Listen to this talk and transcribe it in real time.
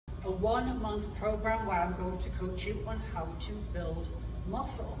a 1-month program where I'm going to coach you on how to build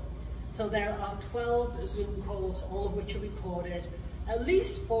muscle. So there are 12 Zoom calls, all of which are recorded. At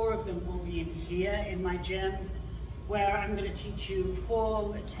least 4 of them will be in here in my gym, where I'm going to teach you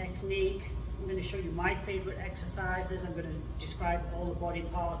form, technique. I'm going to show you my favorite exercises. I'm going to describe all the body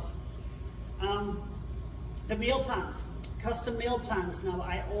parts. The meal plans, custom meal plans. Now,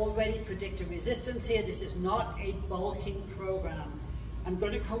 I already predict a resistance here. This is not a bulking program. I'm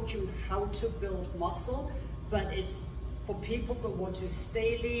going to coach you on how to build muscle, but it's for people that want to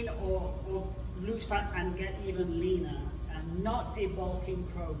stay lean or lose fat and get even leaner, and not a bulking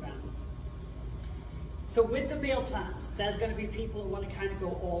program. So with the meal plans, there's going to be people who want to kind of go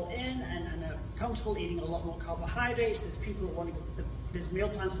all in and are comfortable eating a lot more carbohydrates. There's people who want to go, there's meal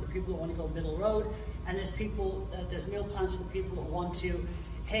plans for the people who want to go middle road, and there's meal plans for the people who want to,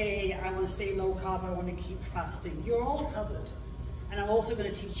 hey, I want to stay low carb, I want to keep fasting. You're all covered. And I'm also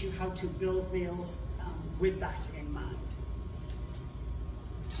going to teach you how to build meals with that in mind.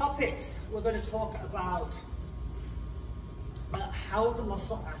 Topics, we're going to talk about how the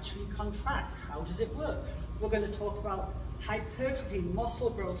muscle actually contracts. How does it work? We're going to talk about hypertrophy, muscle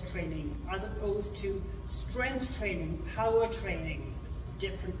growth training, as opposed to strength training, power training,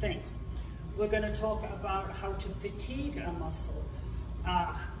 different things. We're going to talk about how to fatigue a muscle,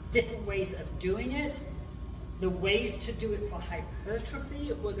 different ways of doing it, the ways to do it for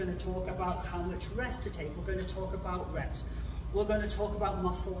hypertrophy. We're going to talk about how much rest to take. We're going to talk about reps. We're going to talk about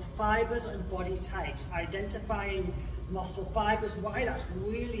muscle fibers and body types, identifying muscle fibers, why that's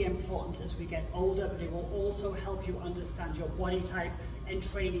really important as we get older, but it will also help you understand your body type and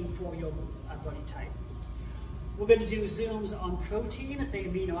training for your body type. We're going to do Zooms on protein, the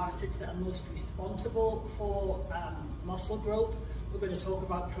amino acids that are most responsible for muscle growth. We're going to talk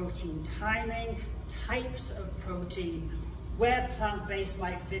about protein timing, types of protein, where plant-based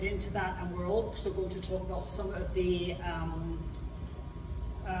might fit into that, and we're also going to talk about some of the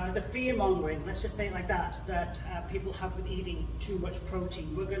fear-mongering, let's just say it like that, that people have with eating too much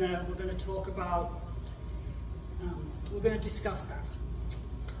protein. We're gonna talk about, we're gonna discuss that.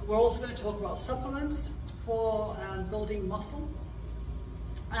 We're also going to talk about supplements for building muscle,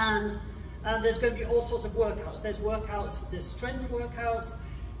 and there's going to be all sorts of workouts. There's strength workouts,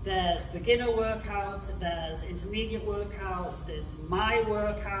 there's beginner workouts, there's intermediate workouts, there's my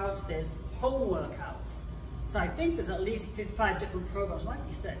workouts, there's home workouts. So I think there's at least 5 different programs, like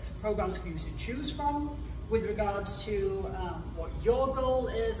you said, programs for you to choose from with regards to what your goal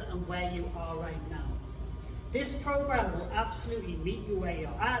is and where you are right now. This program will absolutely meet you where you're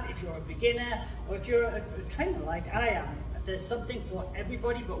at, if you're a beginner or if you're a trainer like I am. There's something for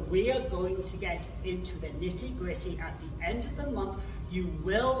everybody, but we are going to get into the nitty-gritty at the end of the month. You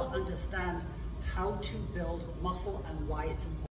will understand how to build muscle and why it's important.